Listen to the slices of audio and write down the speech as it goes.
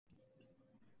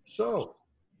So,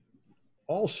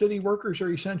 all city workers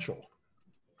are essential.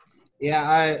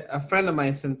 Yeah, a friend of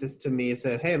mine sent this to me and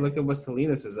said, "Hey, look at what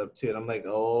Salinas is up to," and I'm like,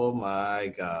 "Oh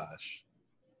my gosh!"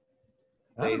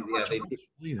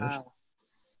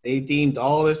 They deemed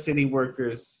all their city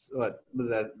workers. What was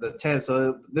that? The 10th.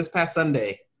 So this past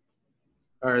Sunday,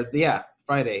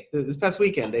 Friday. This past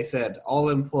weekend, they said all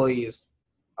employees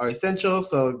are essential.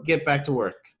 So get back to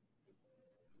work.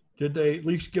 Did they at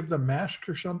least give them masks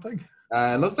or something?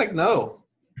 It looks like no.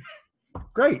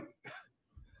 Great.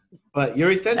 But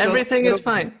you're essential. Everything is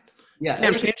fine. Yeah.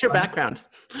 Sam, change your background.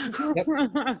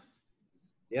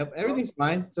 Yep. Everything's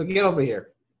fine. So get over here.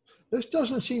 This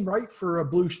doesn't seem right for a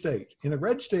blue state. In a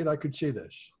red state, I could see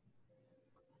this.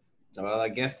 Well, I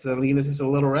guess Salinas is a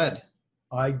little red.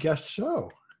 I guess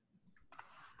so.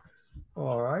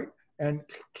 All right. And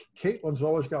Kaitlyn's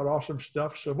always got awesome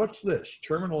stuff. So what's this?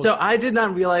 Terminal. So I did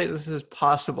not realize this is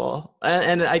possible.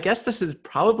 And I guess this is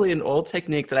probably an old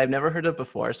technique that I've never heard of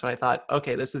before. So I thought,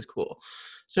 okay, this is cool.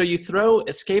 So you throw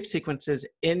escape sequences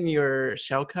in your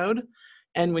shellcode.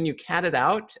 And when you cat it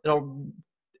out,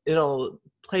 it'll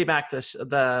play back the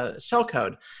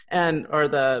shellcode or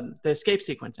the escape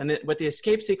sequence. And what the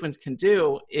escape sequence can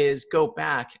do is go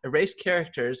back, erase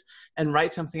characters, and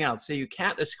write something else. So you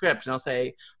cat a script, and it'll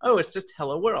say, "Oh, it's just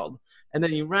hello world," and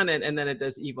then you run it, and then it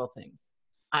does evil things.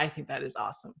 I think that is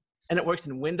awesome, and it works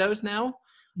in Windows now.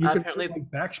 You can apparently put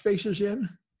like backspaces in.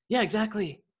 Yeah,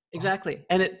 exactly.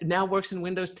 And it now works in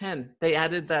Windows 10. They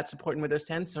added that support in Windows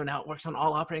 10, so now it works on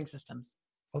all operating systems.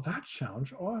 Oh, that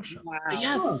sounds awesome. Wow.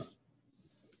 Yes. Huh.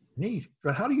 Neat.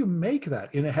 But how do you make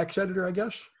that? In a hex editor, I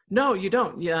guess? No, you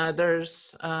don't. Yeah,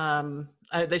 there's,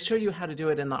 they show you how to do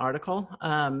it in the article,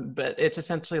 but it's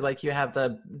essentially like you have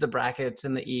the brackets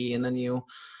and the E, and then you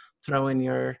throw in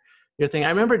your thing. I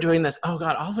remember doing this, oh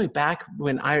God, all the way back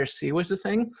when IRC was a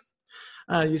thing,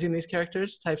 using these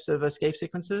types of escape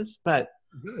sequences. But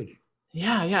good.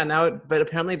 Yeah, now, but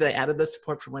apparently they added the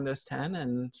support for Windows 10,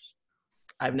 and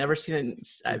I've never seen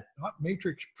it. Not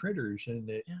matrix printers in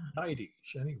the 90s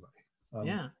anyway.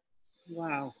 Yeah.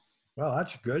 Wow. Well,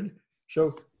 that's good.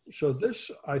 So this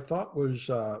I thought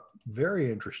was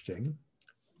very interesting.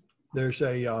 There's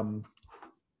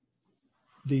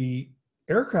the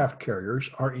aircraft carriers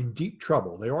are in deep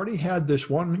trouble. They already had this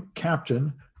one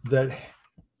captain that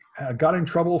got in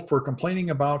trouble for complaining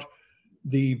about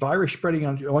the virus spreading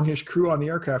on his crew on the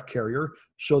aircraft carrier.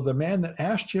 So the man that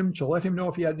asked him to let him know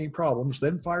if he had any problems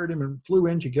then fired him and flew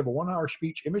in to give a 1-hour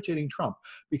speech imitating Trump,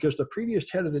 because the previous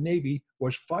head of the Navy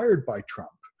was fired by Trump.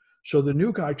 So the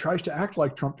new guy tries to act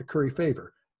like Trump to curry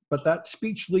favor. But that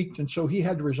speech leaked, and so he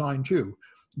had to resign too.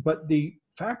 But the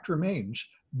fact remains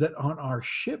that on our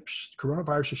ships,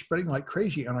 coronavirus is spreading like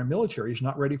crazy, and our military is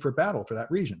not ready for battle for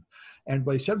that reason. And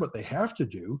they said what they have to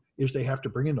do is they have to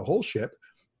bring in the whole ship,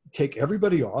 take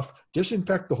everybody off,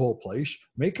 disinfect the whole place,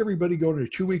 make everybody go into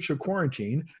 2 weeks of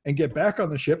quarantine, and get back on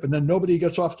the ship, and then nobody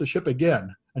gets off the ship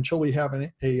again until we have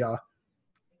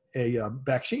a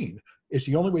vaccine. It's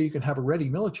the only way you can have a ready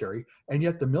military, and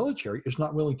yet the military is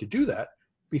not willing to do that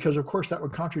because, of course, that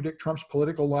would contradict Trump's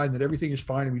political line that everything is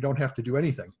fine and we don't have to do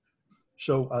anything.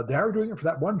 So they are doing it for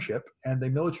that one ship, and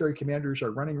the military commanders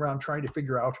are running around trying to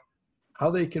figure out how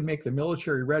they can make the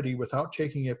military ready without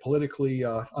taking a politically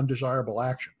undesirable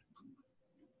action.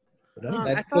 But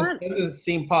anyway, that doesn't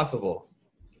seem possible.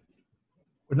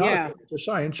 But not according to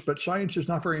science, but science is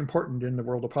not very important in the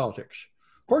world of politics.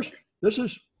 Of course, this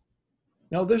is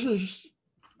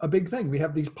a big thing. We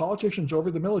have these politicians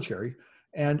over the military,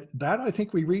 and that I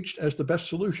think we reached as the best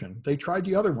solution. They tried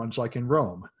the other ones, like in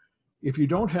Rome. If you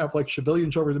don't have like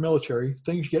civilians over the military,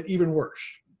 things get even worse.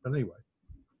 But anyway.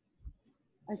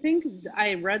 I think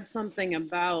I read something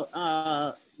about,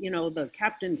 the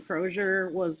Captain Crozier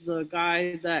was the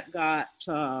guy that got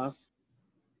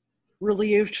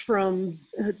relieved from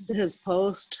his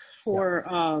post for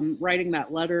writing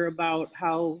that letter about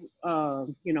how,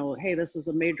 hey, this is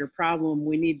a major problem.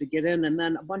 We need to get in. And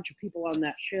then a bunch of people on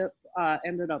that ship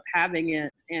ended up having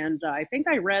it. And I think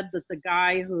I read that the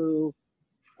guy who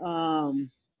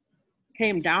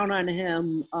came down on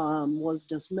him was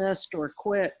dismissed or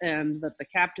quit, and that the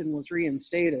captain was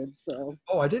reinstated. So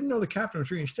I didn't know the captain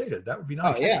was reinstated. That would be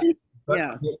nice. Oh yeah. But,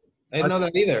 yeah. I didn't know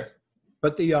that either.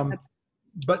 But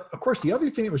but of course the other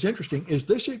thing that was interesting is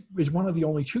this is one of the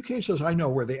only 2 cases I know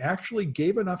where they actually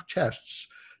gave enough tests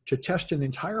to test an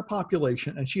entire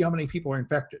population and see how many people are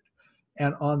infected.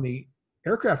 And on the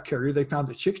aircraft carrier, they found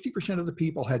that 60% of the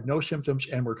people had no symptoms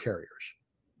and were carriers.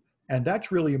 And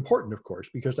that's really important, of course,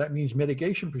 because that means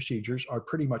mitigation procedures are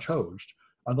pretty much hosed.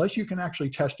 Unless you can actually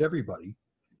test everybody,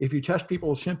 if you test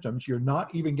people with symptoms, you're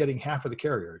not even getting half of the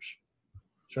carriers.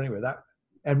 So anyway,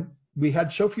 And we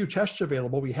had so few tests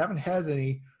available. We haven't had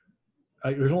any.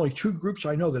 There's only 2 groups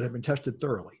I know that have been tested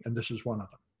thoroughly, and this is one of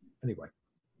them. Anyway.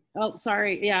 Oh,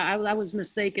 sorry. Yeah, I was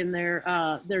mistaken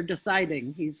there. They're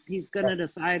deciding. He's going to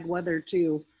decide whether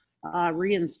to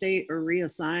reinstate or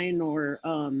reassign or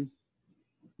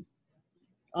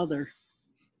other.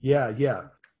 Yeah.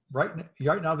 Right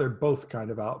now they're both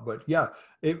kind of out, but yeah,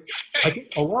 I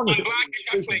think along with I'm glad you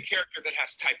got to play a character that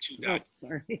has type 2 Oh, diabetes.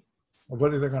 sorry.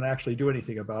 whether they're going to actually do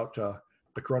anything about the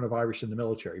coronavirus in the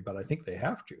military, but I think they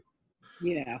have to.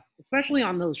 Yeah, especially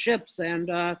on those ships and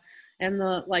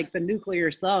the like the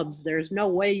nuclear subs. There's no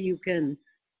way you can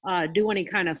do any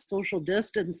kind of social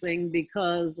distancing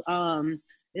because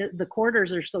the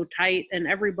quarters are so tight and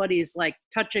everybody's like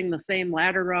touching the same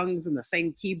ladder rungs and the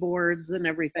same keyboards and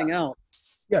everything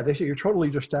else. Yeah, they say you're totally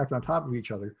just stacked on top of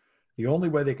each other. The only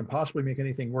way they can possibly make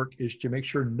anything work is to make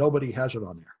sure nobody has it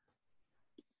on there.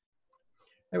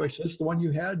 Anyway, so this is the one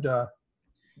you had.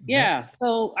 Yeah,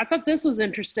 so I thought this was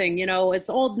interesting. You know, it's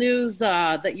old news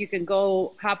that you can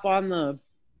go hop on the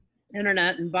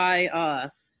internet and buy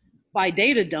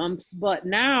data dumps, but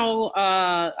now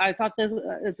I thought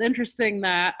it's interesting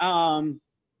that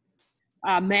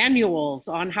manuals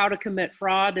on how to commit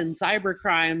fraud and cyber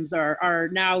crimes are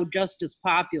now just as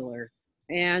popular,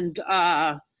 and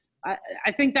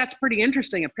I think that's pretty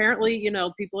interesting. Apparently, you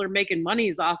know, people are making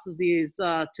monies off of these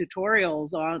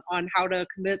tutorials on how to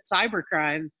commit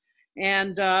cybercrime.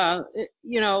 And,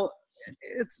 you know,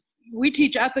 we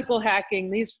teach ethical hacking.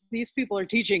 These people are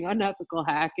teaching unethical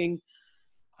hacking.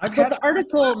 But the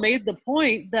article made the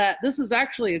point that this is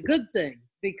actually a good thing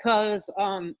because,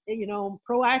 you know,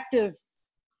 proactive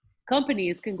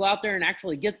companies can go out there and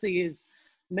actually get these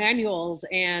manuals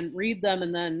and read them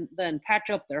and then patch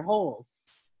up their holes,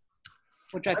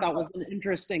 which I thought was an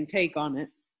interesting take on it.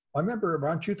 I remember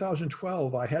around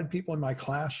 2012, I had people in my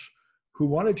class who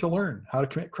wanted to learn how to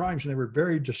commit crimes, and they were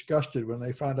very disgusted when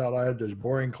they found out I had this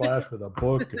boring class with a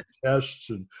book and tests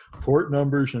and port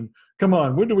numbers and come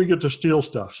on, when do we get to steal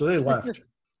stuff? So they left.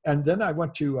 And then I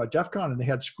went to DEF CON and they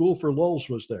had School for Lulz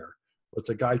was there with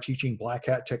the guy teaching black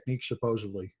hat techniques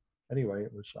supposedly. Anyway,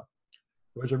 it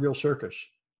was a real circus.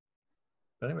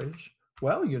 But anyways,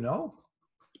 well, you know,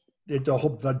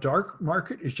 the dark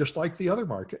market is just like the other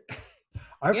market.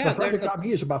 The thing that got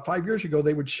me is about 5 years ago,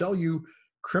 they would sell you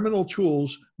criminal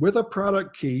tools with a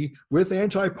product key, with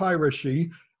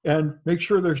anti-piracy, and make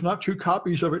sure there's not 2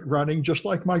 copies of it running, just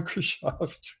like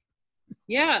Microsoft.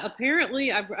 Yeah,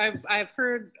 apparently I've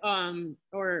heard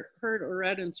or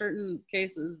read in certain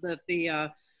cases that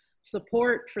the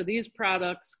support for these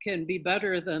products can be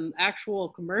better than actual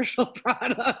commercial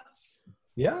products.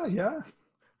 Yeah,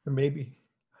 maybe.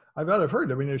 I've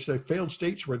heard. I mean, there's failed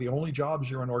states where the only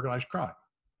jobs are in organized crime.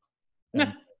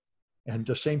 And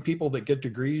the same people that get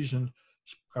degrees and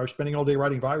are spending all day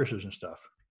writing viruses and stuff.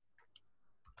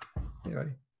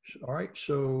 Anyway, all right.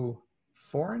 So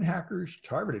foreign hackers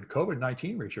targeted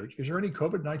COVID-19 research. Is there any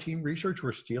COVID-19 research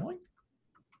we're stealing?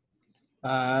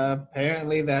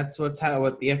 Apparently, that's what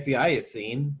the FBI is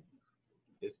seeing.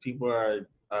 Is people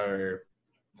are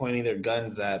pointing their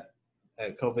guns at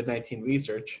COVID-19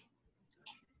 research.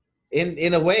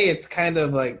 In a way, it's kind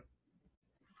of like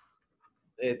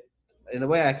it. In a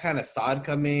way, I kind of saw it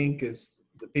coming because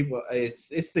the people.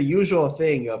 It's the usual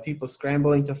thing of people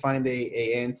scrambling to find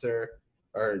a answer,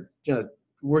 or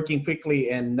working quickly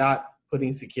and not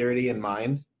putting security in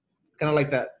mind. Kind of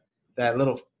like that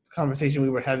little conversation we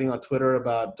were having on Twitter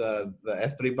about the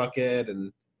S3 bucket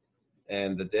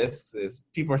and the disks. Is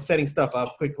people are setting stuff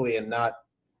up quickly and not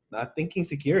thinking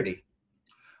security.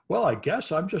 Well, I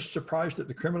guess I'm just surprised that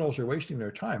the criminals are wasting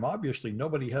their time. Obviously,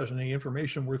 nobody has any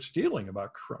information worth stealing about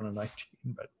Corona-19,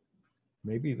 but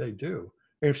maybe they do.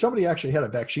 If somebody actually had a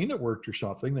vaccine that worked or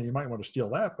something, then you might want to steal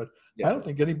that. But I don't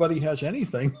think anybody has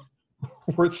anything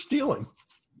worth stealing.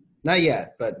 Not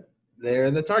yet, but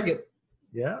they're the target.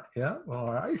 Yeah. Well,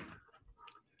 all right.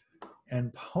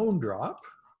 And Pwn Drop.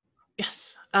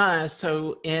 Yes.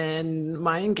 So in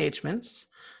my engagements,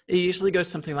 it usually goes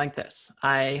something like this.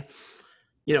 I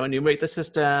enumerate the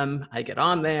system, I get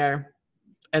on there,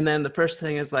 and then the first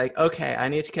thing is like, okay, I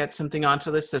need to get something onto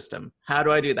the system. How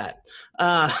do I do that?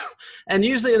 And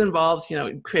usually it involves,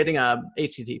 creating a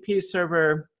HTTP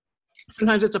server.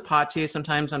 Sometimes it's a POTI,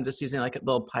 sometimes I'm just using like a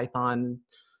little Python,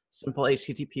 simple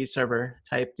HTTP server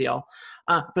type deal.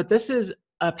 But this is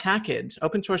a package,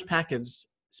 open source package,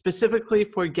 specifically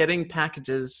for getting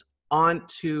packages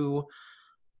onto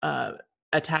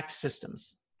attacked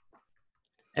systems.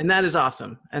 And that is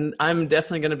awesome. And I'm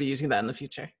definitely going to be using that in the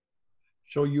future.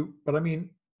 So but I mean,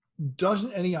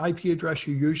 doesn't any IP address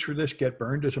you use for this get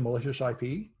burned as a malicious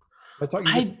IP? I thought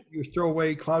you throw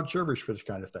away cloud servers for this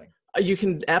kind of thing. You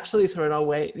can absolutely throw it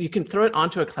away. You can throw it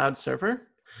onto a cloud server.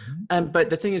 But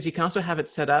the thing is, you can also have it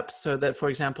set up so that, for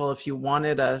example, if you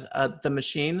wanted the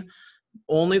machine,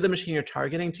 only the machine you're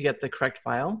targeting to get the correct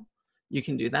file, you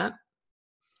can do that.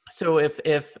 So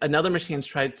if another machine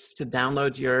tries to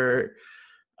download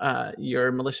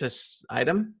your malicious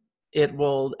item, it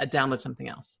will download something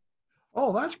else.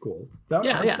 Oh, that's cool.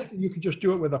 Yeah, I'm thinking you could just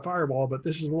do it with a firewall, but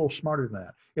this is a little smarter than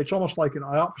that. It's almost like an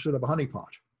opposite of a honeypot.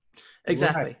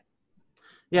 Exactly. Right.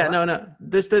 Yeah, no.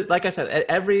 This, like I said,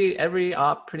 every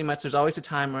op, pretty much, there's always a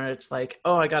time where it's like,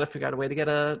 oh, I got to figure out a way to get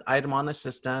an item on the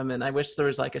system, and I wish there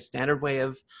was like a standard way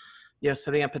of,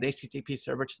 setting up an HTTP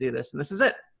server to do this, and this is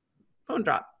it. Phone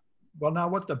drop. Well, now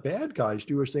what the bad guys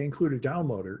do is they include a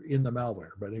downloader in the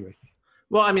malware. But anyway.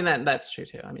 Well, I mean, that's true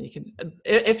too. I mean, you can,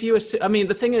 if you assume, I mean,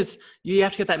 the thing is, you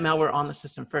have to get that malware on the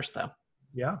system first, though.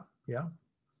 Yeah.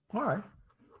 All right.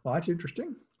 Well, that's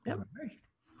interesting. Yeah. Okay.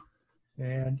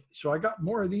 And so I got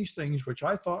more of these things, which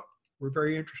I thought were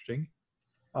very interesting.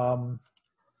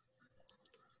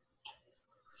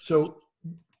 So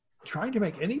trying to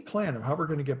make any plan of how we're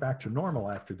going to get back to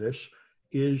normal after this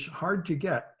is hard to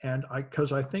get. And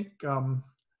because I think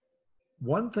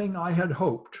one thing I had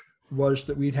hoped was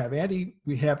that we'd have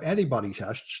antibody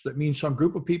tests. That means some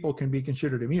group of people can be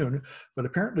considered immune, but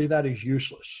apparently that is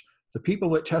useless. The people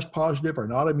that test positive are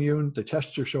not immune. The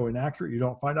tests are so inaccurate, you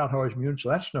don't find out how it's immune, so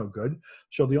that's no good.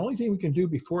 So the only thing we can do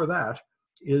before that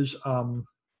is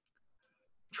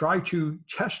try to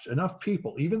test enough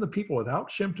people, even the people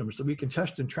without symptoms, that we can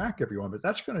test and track everyone. But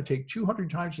that's going to take 200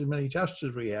 times as many tests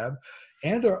as we have,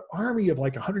 and an army of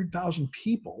like 100,000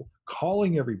 people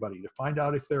calling everybody to find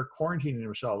out if they're quarantining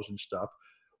themselves and stuff.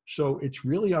 So it's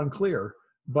really unclear.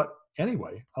 But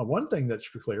anyway, one thing that's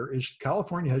clear is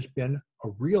California has been a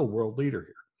real world leader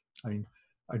here.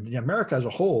 I mean, America as a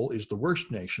whole is the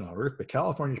worst nation on earth, but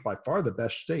California is by far the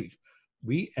best state.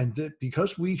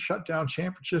 Because we shut down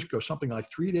San Francisco something like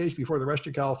 3 days before the rest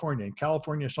of California, and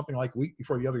California something like a week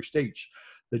before the other states,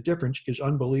 the difference is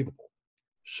unbelievable.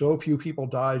 So few people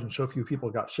died and so few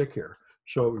people got sick here.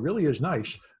 So it really is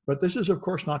nice, but this is of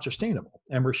course not sustainable.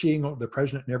 And we're seeing the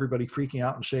president and everybody freaking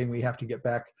out and saying we have to get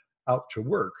back out to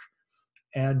work.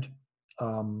 And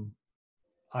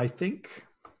I think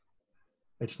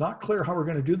it's not clear how we're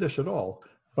going to do this at all.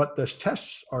 But the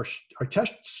tests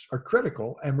are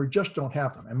critical, and we just don't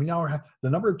have them. And we now have the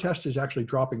number of tests is actually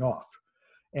dropping off,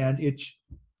 and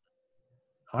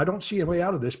I don't see a way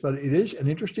out of this. But it is an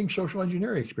interesting social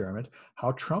engineering experiment.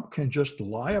 How Trump can just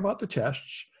lie about the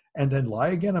tests and then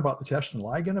lie again about the tests and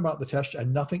lie again about the tests,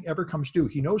 and nothing ever comes due.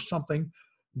 He knows something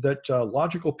that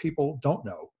logical people don't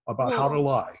know about how to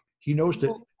lie. He knows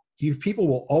that. People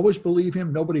will always believe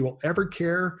him. Nobody will ever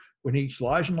care when he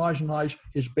lies and lies and lies.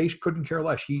 His base couldn't care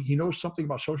less. He knows something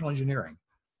about social engineering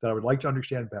that I would like to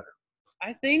understand better.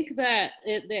 I think that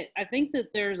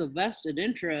there's a vested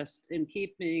interest in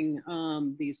keeping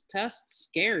these tests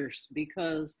scarce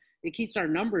because it keeps our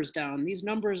numbers down. These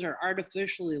numbers are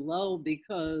artificially low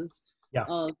because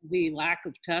of the lack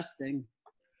of testing.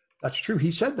 That's true.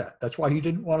 He said that. That's why he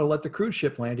didn't want to let the cruise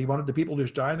ship land. He wanted the people to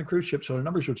just die on the cruise ship so the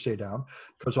numbers would stay down,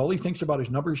 because all he thinks about is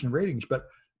numbers and ratings.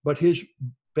 But his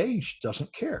base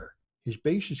doesn't care. His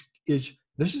base is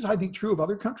this is, I think, true of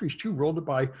other countries too, ruled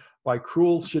by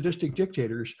cruel, sadistic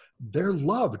dictators. They're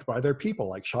loved by their people,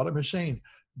 like Saddam Hussein.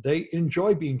 They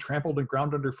enjoy being trampled and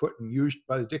ground underfoot and used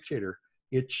by the dictator.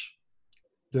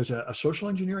 There's a social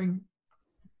engineering,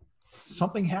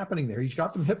 something happening there. He's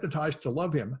got them hypnotized to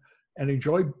love him and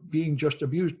enjoy being just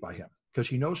abused by him, because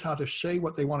he knows how to say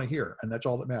what they want to hear, and that's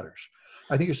all that matters.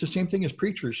 I think it's the same thing as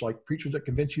preachers, like preachers that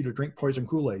convince you to drink poison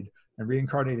Kool-Aid and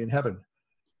reincarnate in heaven.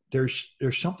 There's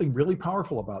something really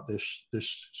powerful about this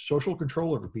social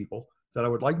control over people that I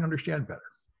would like to understand better.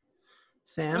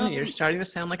 Sam, you're starting to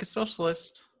sound like a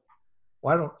socialist.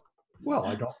 I don't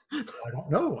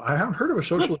know. I haven't heard of a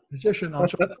socialist position on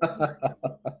social,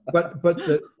 but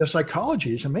the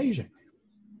psychology is amazing.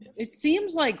 It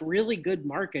seems like really good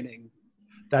marketing.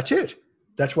 That's it.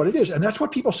 That's what it is. And that's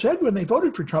what people said when they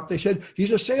voted for Trump. They said,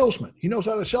 he's a salesman. He knows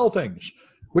how to sell things,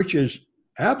 which is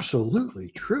absolutely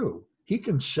true. He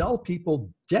can sell people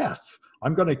death.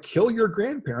 I'm going to kill your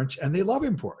grandparents, and they love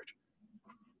him for it.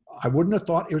 I wouldn't have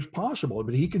thought it was possible,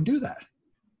 but he can do that.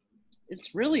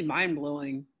 It's really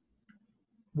mind-blowing.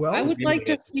 Well, I would like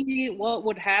to see what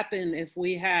would happen if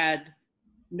we had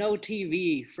no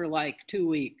TV for like 2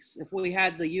 weeks. If we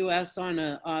had the U.S. on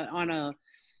a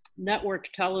network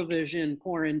television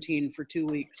quarantine for 2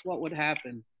 weeks, what would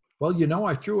happen? Well,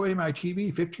 I threw away my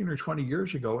TV 15 or 20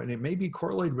 years ago, and it may be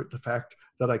correlated with the fact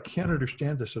that I can't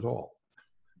understand this at all.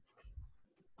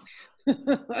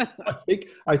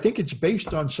 I think it's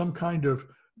based on some kind of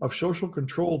social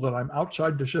control that I'm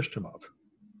outside the system of.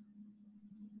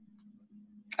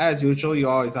 As usual, you're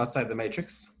always outside the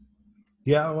matrix.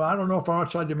 Yeah, well, I don't know if I'm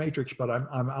outside the matrix, but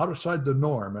I'm outside the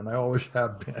norm, and I always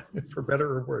have been, for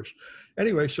better or worse.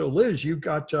 Anyway, so Liz, you've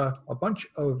got a bunch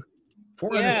of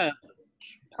foreign. Yeah,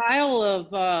 pile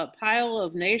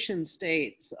of nation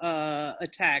states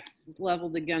attacks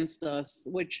leveled against us,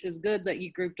 which is good that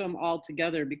you grouped them all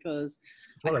together, because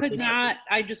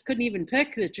I just couldn't even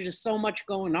pick. There's just so much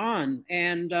going on,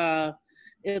 and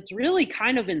it's really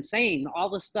kind of insane, all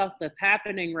the stuff that's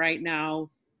happening right now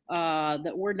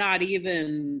that we're not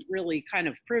even really kind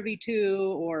of privy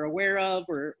to or aware of,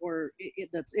 or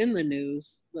that's in the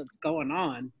news that's going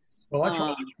on. Well, that's what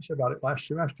I talked about it last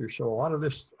semester. So a lot of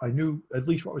this, I knew at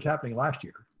least what was happening last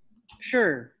year.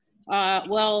 Sure.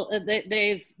 Well,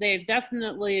 they've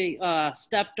definitely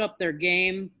stepped up their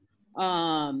game,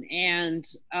 and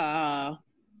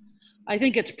I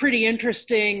think it's pretty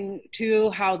interesting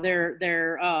too how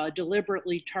they're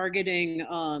deliberately targeting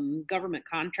government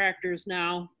contractors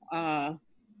now,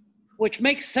 which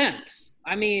makes sense.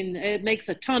 I mean, it makes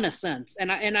a ton of sense.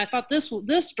 And I thought this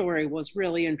story was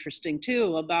really interesting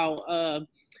too, about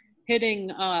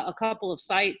hitting a couple of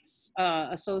sites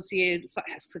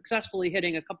successfully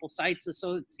hitting a couple sites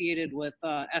associated with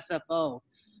SFO.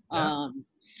 Yeah.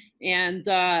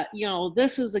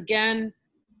 This is, again,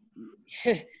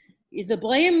 the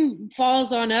blame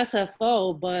falls on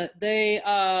SFO, but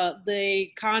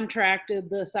they contracted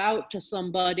this out to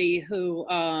somebody who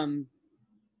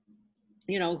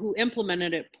who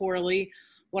implemented it poorly.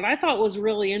 What I thought was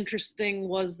really interesting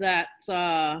was that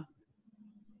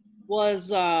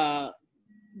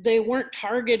they weren't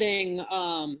targeting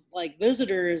like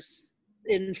visitors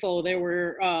info. They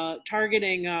were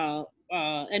targeting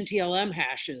NTLM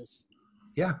hashes.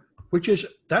 Yeah,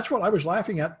 that's what I was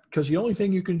laughing at, because the only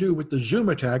thing you can do with the Zoom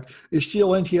attack is steal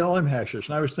NTLM hashes.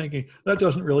 And I was thinking, that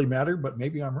doesn't really matter, but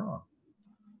maybe I'm wrong.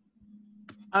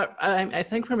 I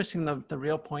think we're missing the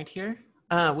real point here,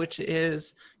 which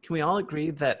is, can we all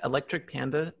agree that Electric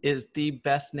Panda is the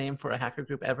best name for a hacker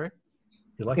group ever?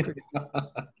 Electric.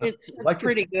 It's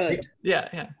pretty good.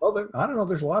 Yeah. Well, I don't know.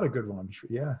 There's a lot of good ones.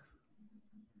 Yeah.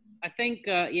 I think,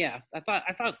 I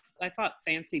thought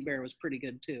Fancy Bear was pretty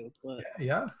good too. But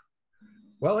Yeah.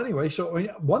 Well, anyway, so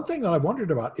one thing that I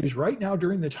wondered about is, right now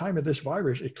during the time of this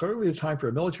virus, it's clearly a time for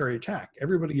a military attack.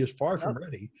 Everybody is far from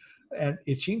ready. And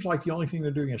it seems like the only thing they're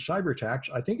doing is cyber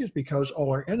attacks. I think it's because all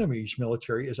our enemies'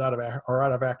 military are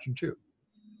out of action too.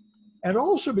 And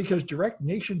also because direct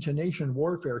nation-to-nation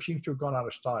warfare seems to have gone out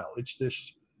of style. It's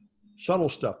this subtle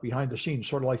stuff behind the scenes,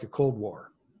 sort of like the Cold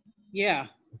War. Yeah.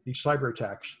 These cyber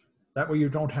attacks. That way you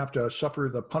don't have to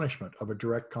suffer the punishment of a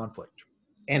direct conflict.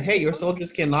 And hey, your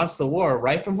soldiers can launch the war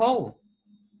right from home.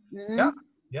 Mm-hmm.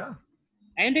 Yeah.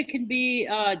 And it can be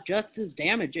just as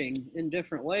damaging in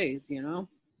different ways,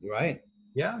 Right.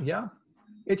 Yeah.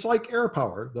 It's like air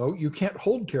power, though. You can't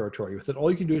hold territory with it.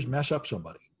 All you can do is mess up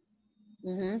somebody.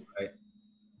 Mm-hmm. Right.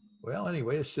 Well,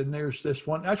 anyway, and there's this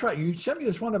one. That's right. You sent me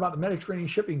this one about the Mediterranean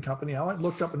Shipping Company. I went and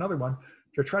looked up another one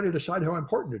to try to decide how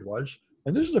important it was.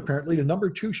 And this is apparently the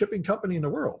 #2 shipping company in the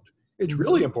world. It's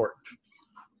really important.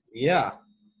 Yeah.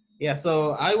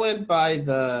 So I went by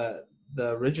the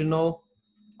original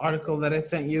article that I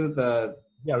sent you. The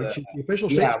official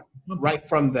statement. Yeah, right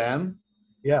from them.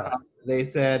 Yeah. They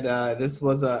said this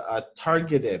was a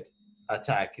targeted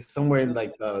attack, somewhere in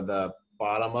like the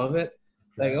bottom of it.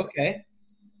 Like, okay.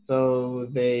 So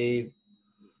they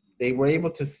were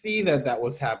able to see that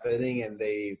was happening, and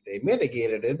they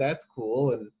mitigated it. That's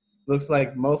cool. And looks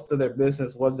like most of their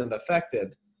business wasn't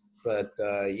affected. But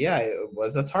it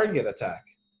was a target attack.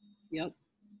 Yep.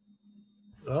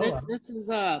 Oh, This is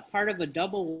part of a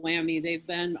double whammy. They've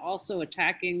been also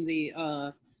attacking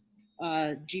the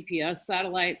GPS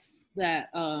satellites that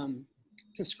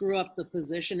to screw up the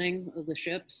positioning of the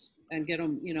ships and get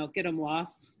them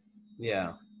lost.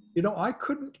 Yeah. I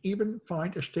couldn't even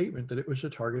find a statement that it was a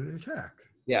targeted attack.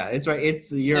 Yeah, it's right.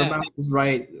 Your mouth is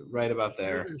right about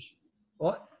there.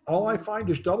 Well, all I find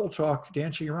is double talk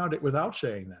dancing around it without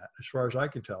saying that, as far as I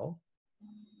can tell.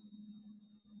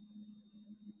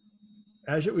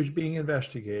 As it was being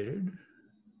investigated.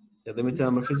 Yeah, let me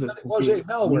tell them if it's it was a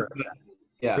malware.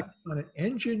 Yeah. Based on an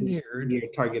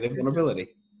engineered targeted vulnerability.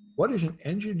 What is an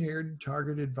engineered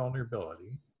targeted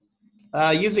vulnerability?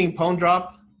 Using Pwn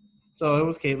Drop. So it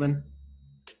was Kaitlyn.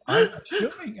 I'm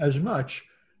assuming as much.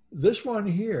 This one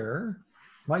here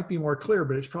might be more clear,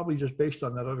 but it's probably just based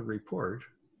on that other report.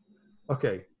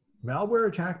 Okay, malware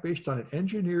attack based on an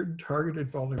engineered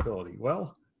targeted vulnerability.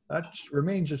 Well, that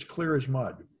remains as clear as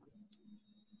mud.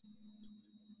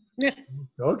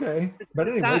 Okay, but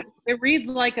anyway, It reads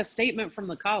like a statement from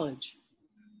the college.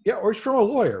 yeah, or it's from a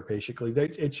lawyer. Basically,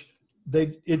 it's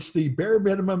the bare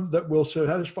minimum that will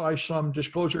satisfy some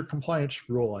disclosure compliance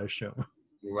rule, I assume.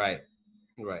 Right.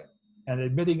 And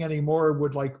admitting any more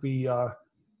would be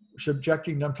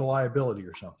subjecting them to liability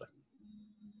or something.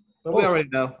 But we already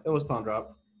know it was pawn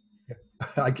drop.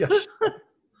 I guess.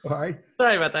 All right.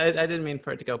 Sorry about that. I didn't mean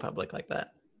for it to go public like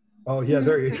that. Oh yeah,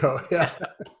 there you go. Yeah.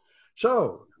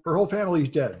 So her whole family's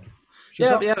dead.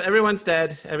 Yeah, everyone's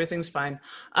dead. Everything's fine.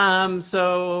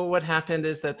 So what happened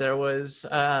is that there was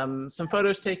some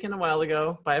photos taken a while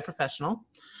ago by a professional,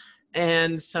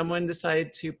 and someone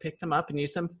decided to pick them up and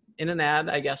use them in an ad,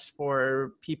 I guess,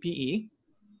 for PPE.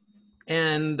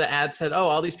 And the ad said, oh,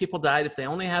 all these people died. If they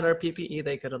only had our PPE,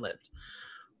 they could have lived.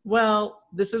 Well,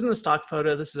 this isn't a stock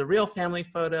photo. This is a real family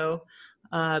photo.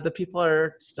 The people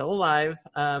are still alive,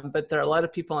 but there are a lot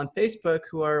of people on Facebook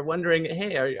who are wondering,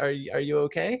 hey, are you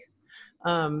okay?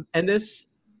 And this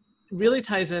really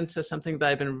ties into something that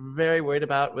I've been very worried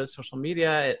about with social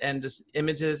media and just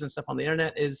images and stuff on the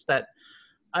internet, is that,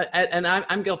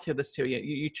 I'm guilty of this too.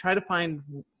 You try to find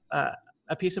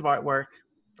a piece of artwork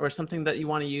or something that you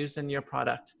want to use in your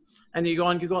product, and you go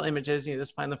on Google Images and you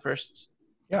just find the first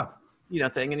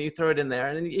thing, and you throw it in there,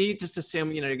 and you just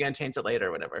assume you're going to change it later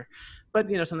or whatever. But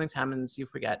something happens, you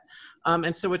forget.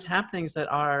 And so what's happening is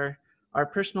that our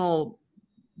personal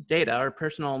data, our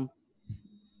personal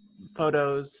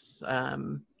photos,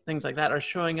 things like that, are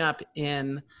showing up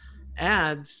in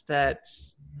ads that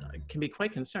can be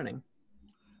quite concerning.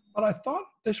 But I thought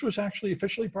this was actually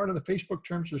officially part of the Facebook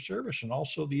terms of service, and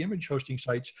also the image hosting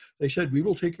sites. They said, we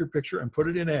will take your picture and put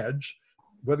it in ads,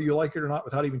 whether you like it or not,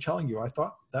 without even telling you. I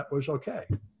thought that was okay.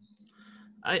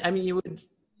 I mean,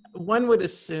 one would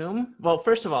assume, well,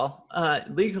 first of all,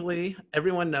 legally,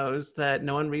 everyone knows that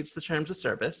no one reads the terms of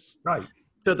service. Right.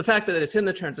 So the fact that it's in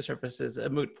the terms of service is a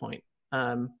moot point.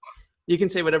 You can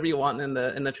say whatever you want in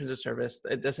the terms of service.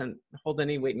 It doesn't hold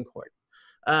any weight in court.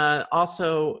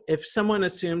 Also, if someone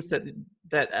assumes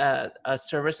that a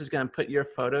service is going to put your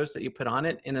photos that you put on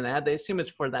it in an ad, they assume it's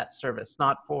for that service,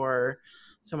 not for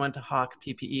someone to hawk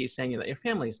PPE saying that your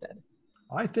family's dead.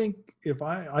 I think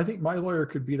I think my lawyer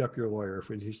could beat up your lawyer if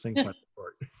these things went to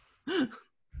court.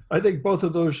 I think both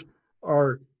of those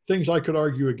are things I could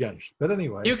argue against. But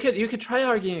anyway, you could try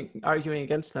arguing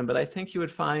against them, but I think you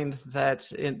would find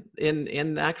that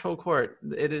in actual court,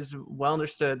 it is well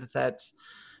understood that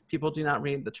people do not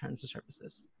read the terms of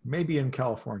services. Maybe in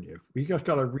California, we just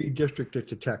got to redistrict it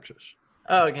to Texas.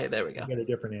 Oh, okay, there we go. Get a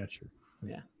different answer.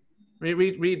 Yeah,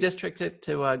 redistrict it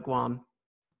to Guam.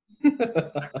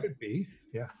 That could be,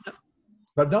 yeah,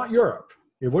 but not Europe.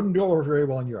 It wouldn't go over very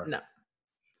well in Europe. No.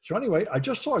 So anyway, I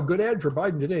just saw a good ad for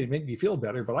Biden today to make me feel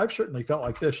better, but I've certainly felt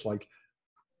like this, like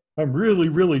I'm really,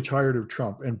 really tired of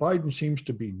Trump, and Biden seems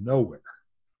to be nowhere.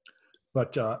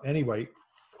 But anyway,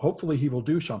 hopefully he will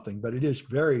do something, but it is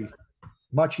very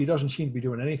much, he doesn't seem to be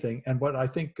doing anything. And what I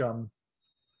think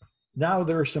now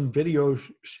there are some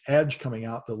ads coming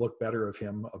out that look better of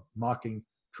him, of mocking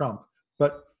Trump.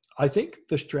 But I think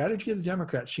the strategy of the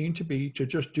Democrats seemed to be to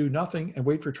just do nothing and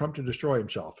wait for Trump to destroy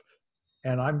himself.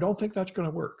 And I don't think that's going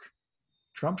to work.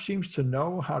 Trump seems to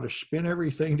know how to spin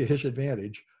everything to his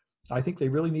advantage. I think they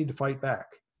really need to fight back.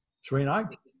 So I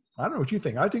don't know what you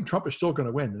think. I think Trump is still going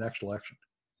to win the next election.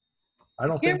 I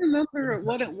can't remember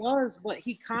what it was, but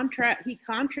he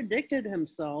contradicted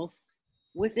himself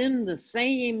within the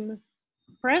same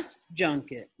press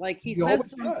junket. Like he said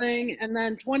something, and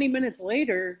then 20 minutes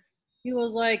later, he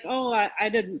was like, "Oh, I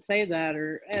didn't say that,"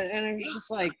 and it was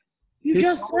just like, "You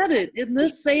just said it in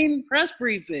this same press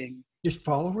briefing." His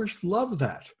followers love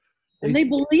that, and they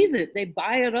believe it. They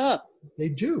buy it up. They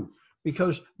do,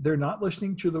 because they're not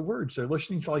listening to the words; they're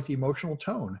listening to the emotional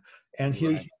tone, and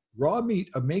his raw meat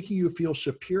of making you feel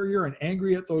superior and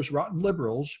angry at those rotten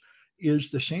liberals is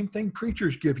the same thing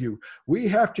preachers give you. We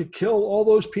have to kill all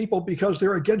those people because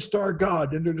they're against our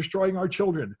God and they're destroying our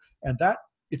children. And that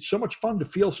it's so much fun to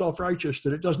feel self-righteous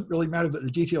that it doesn't really matter that the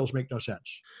details make no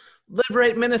sense.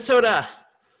 Liberate Minnesota.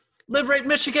 Liberate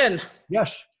Michigan.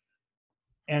 Yes.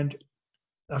 And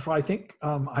that's why I think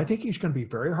he's going to be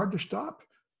very hard to stop.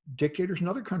 Dictators in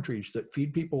other countries that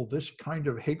feed people this kind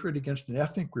of hatred against an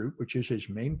ethnic group, which is his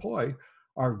main ploy,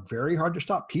 are very hard to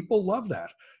stop. People love that.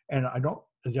 And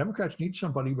the Democrats need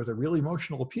somebody with a really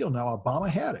emotional appeal. Now, Obama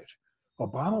had it.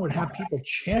 Obama would have people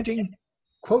chanting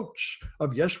quotes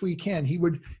of "Yes, we can." He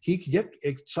could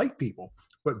excite people,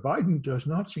 but Biden does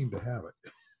not seem to have it.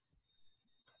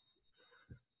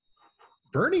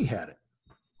 Bernie had it.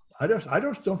 I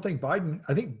don't think Biden.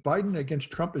 I think Biden against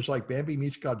Trump is like Bambi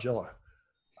meets Godzilla.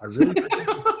 I really.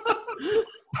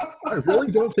 I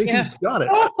really don't think Yeah. he's got it.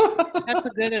 That's a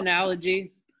good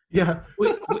analogy. Yeah.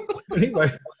 We,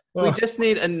 Anyway, we just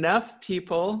need enough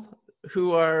people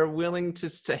who are willing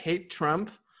to hate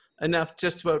Trump enough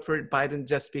just to vote for Biden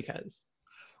just because.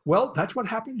 well, that's what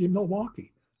happened in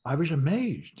Milwaukee. I was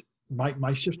amazed.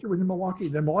 My sister was in Milwaukee.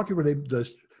 Then Milwaukee, where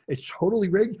it's totally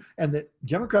rigged, and the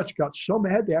Democrats got so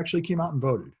mad they actually came out and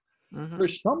voted. Mhm.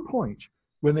 There's some point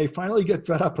when they finally get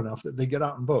fed up enough that they get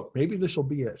out and vote. Maybe this will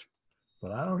be it,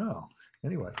 but I don't know.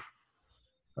 Anyway,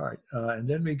 all right, and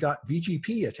then we got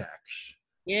BGP attacks.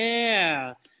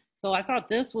 Yeah. So I thought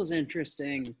this was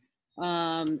interesting.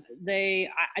 Now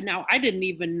I didn't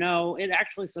even know. It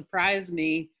actually surprised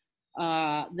me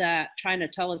that China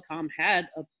Telecom had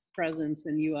a presence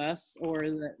in U.S. or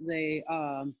that they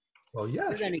Well,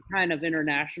 yes. did any kind of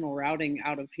international routing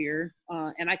out of here.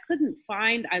 And I couldn't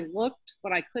find. I looked,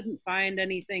 but I couldn't find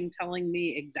anything telling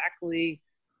me exactly.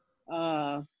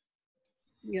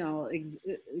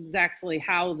 Exactly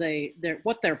how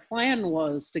what their plan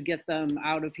was to get them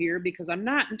out of here, because I'm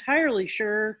not entirely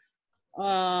sure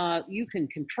you can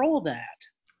control that.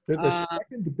 They're the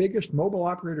second biggest mobile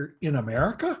operator in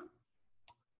America.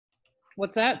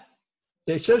 What's that?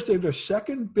 It says they're the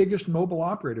second biggest mobile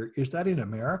operator. Is that in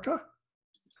America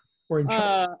or in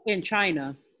China? In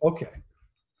China. Okay.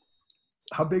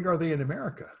 How big are they in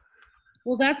America?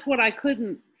 Well, that's what I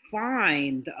couldn't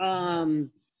find.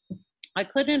 I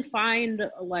couldn't find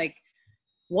like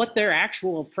what their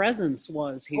actual presence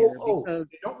was here. Because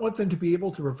they don't want them to be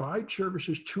able to provide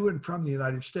services to and from the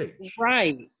United States.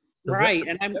 Right, So right.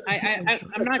 And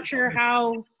I'm not sure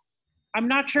how. I'm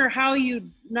not sure how you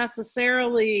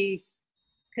necessarily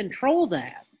control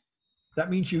that. That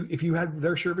means if you had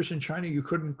their service in China, you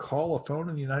couldn't call a phone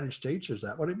in the United States. Is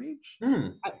that what it means?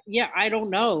 Yeah, I don't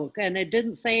know. And it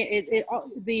didn't say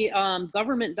the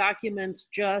government documents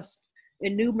just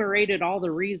enumerated all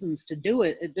the reasons to do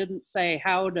it. It didn't say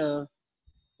how to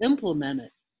implement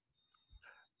it.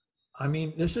 I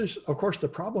mean, this is, of course, the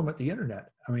problem with the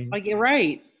internet. I mean, like, you're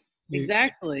right.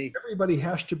 Exactly. Everybody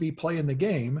has to be playing the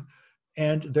game,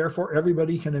 and therefore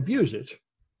everybody can abuse it.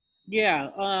 Yeah.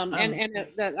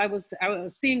 I was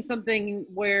seeing something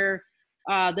where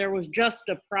there was just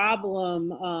a problem.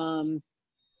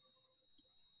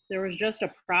 There was just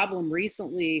a problem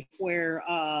recently where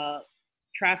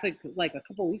traffic, like a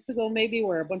couple weeks ago maybe,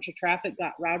 where a bunch of traffic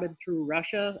got routed through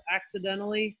Russia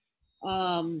accidentally.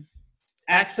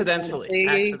 Accidentally.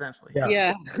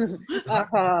 Yeah.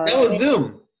 That was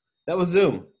Zoom.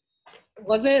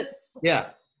 Was it? Yeah.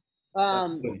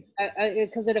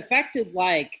 Because it affected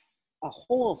like a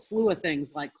whole slew of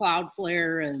things like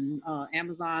Cloudflare and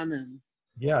Amazon and.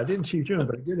 Yeah, I didn't see Zoom,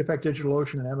 but it did affect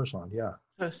DigitalOcean and Amazon. Yeah.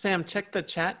 So Sam, check the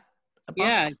chat box.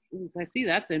 Yeah, I see.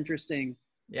 That's interesting.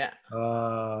 Yeah.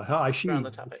 I see. On the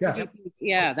topic. Yeah.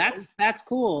 Yeah, that's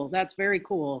cool. That's very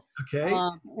cool. Okay.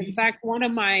 In fact, one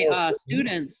of my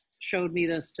students showed me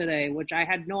this today, which I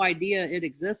had no idea it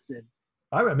existed.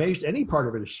 I'm amazed any part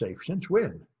of it is safe. Since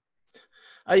when?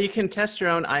 You can test your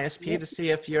own ISP to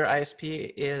see if your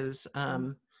ISP is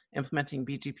implementing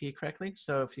BGP correctly.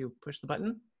 So if you push the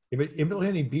button. If it's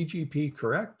implementing BGP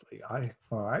correctly, all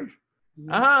right.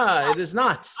 It is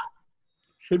not.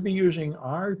 Should be using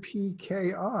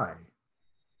RPKI.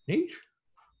 Neat.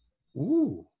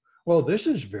 Ooh. Well, this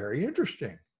is very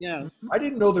interesting. Yeah. I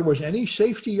didn't know there was any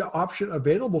safety option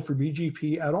available for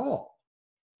BGP at all.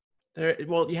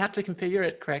 Well, you have to configure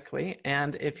it correctly,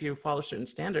 and if you follow certain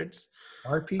standards,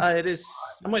 RPKI. it is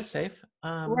somewhat safe.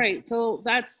 Right. So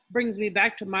that brings me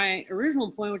back to my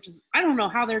original point, which is I don't know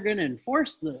how they're going to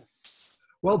enforce this.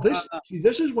 Well, this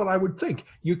is what I would think.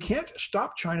 You can't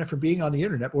stop China from being on the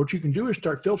internet. But what you can do is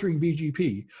start filtering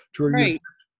BGP to where you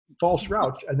false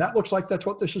routes, and that looks like that's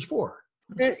what this is for.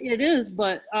 It is,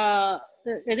 but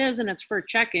it is, and it's for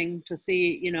checking to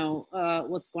see,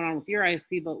 what's going on with your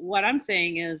ISP. But what I'm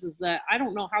saying is that I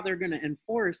don't know how they're going to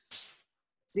enforce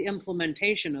the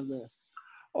implementation of this.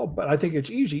 Oh, but I think it's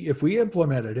easy. If we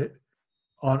implemented it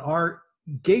on our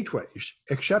gateways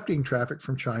accepting traffic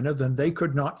from China, then they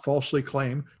could not falsely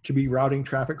claim to be routing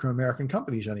traffic from American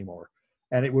companies anymore.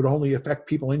 And it would only affect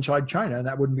people inside China, and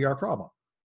that wouldn't be our problem.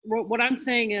 What I'm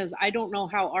saying is I don't know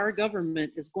how our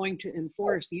government is going to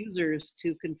enforce users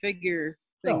to configure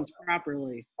things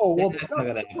properly. Oh, well,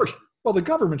 of course. Well, the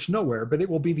government's nowhere, but it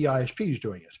will be the ISPs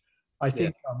doing it. I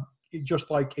think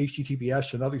just like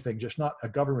HTTPS and other things, it's not a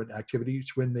government activity.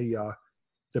 It's when the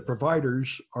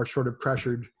providers are sort of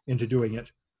pressured into doing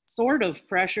it. Sort of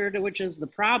pressured, which is the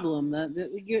problem. And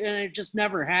it just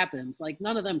never happens. Like,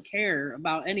 none of them care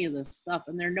about any of this stuff,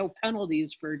 and there are no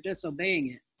penalties for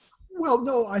disobeying it. Well,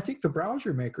 no, I think the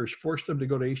browser makers forced them to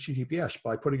go to HTTPS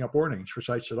by putting up warnings for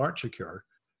sites that aren't secure.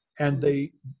 And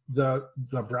the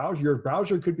browser, your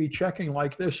browser could be checking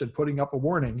like this and putting up a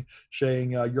warning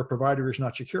saying your provider is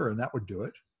not secure, and that would do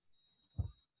it.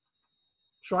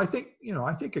 So I think,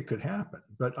 I think it could happen,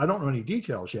 but I don't know any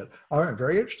details yet. I'm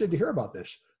very interested to hear about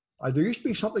this. There used to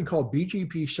be something called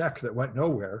BGP-SEC that went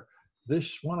nowhere.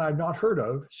 This one I've not heard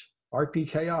of,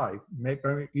 RPKI,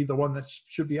 maybe be the one that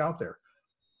should be out there.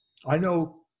 I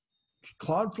know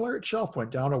Cloudflare itself went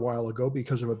down a while ago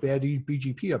because of a bad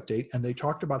BGP update, and they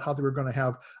talked about how they were going to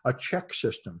have a check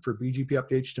system for BGP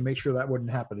updates to make sure that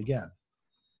wouldn't happen again.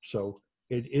 So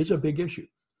it is a big issue.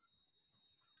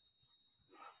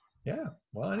 Yeah,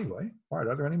 well, anyway, all right,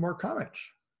 are there any more comments?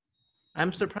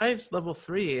 I'm surprised level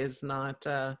 3 is not,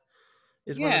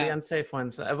 is one of the unsafe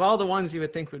ones. Of all the ones you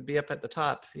would think would be up at the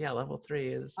top, yeah, level 3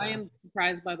 is. I am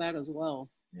surprised by that as well.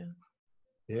 Yeah.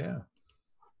 Yeah.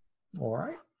 All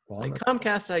right. Well, like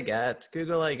Comcast I get,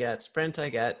 Google I get, Sprint I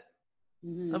get.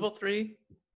 Mm-hmm. Level 3,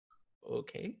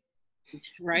 okay.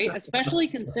 Right, especially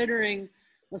considering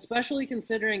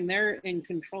they're in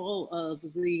control of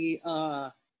the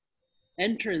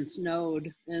entrance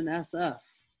node in SF.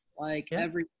 Like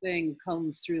everything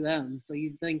comes through them, so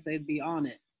you'd think they'd be on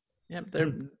it. Yeah,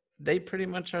 they pretty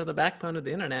much are the backbone of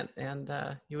the internet, and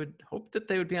you would hope that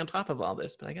they would be on top of all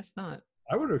this, but I guess not.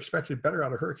 I would have expected better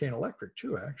out of Hurricane Electric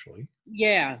too, actually.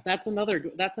 Yeah, that's another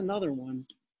one.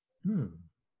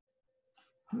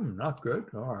 Not good.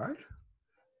 All right.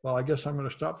 Well, I guess I'm going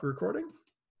to stop the recording.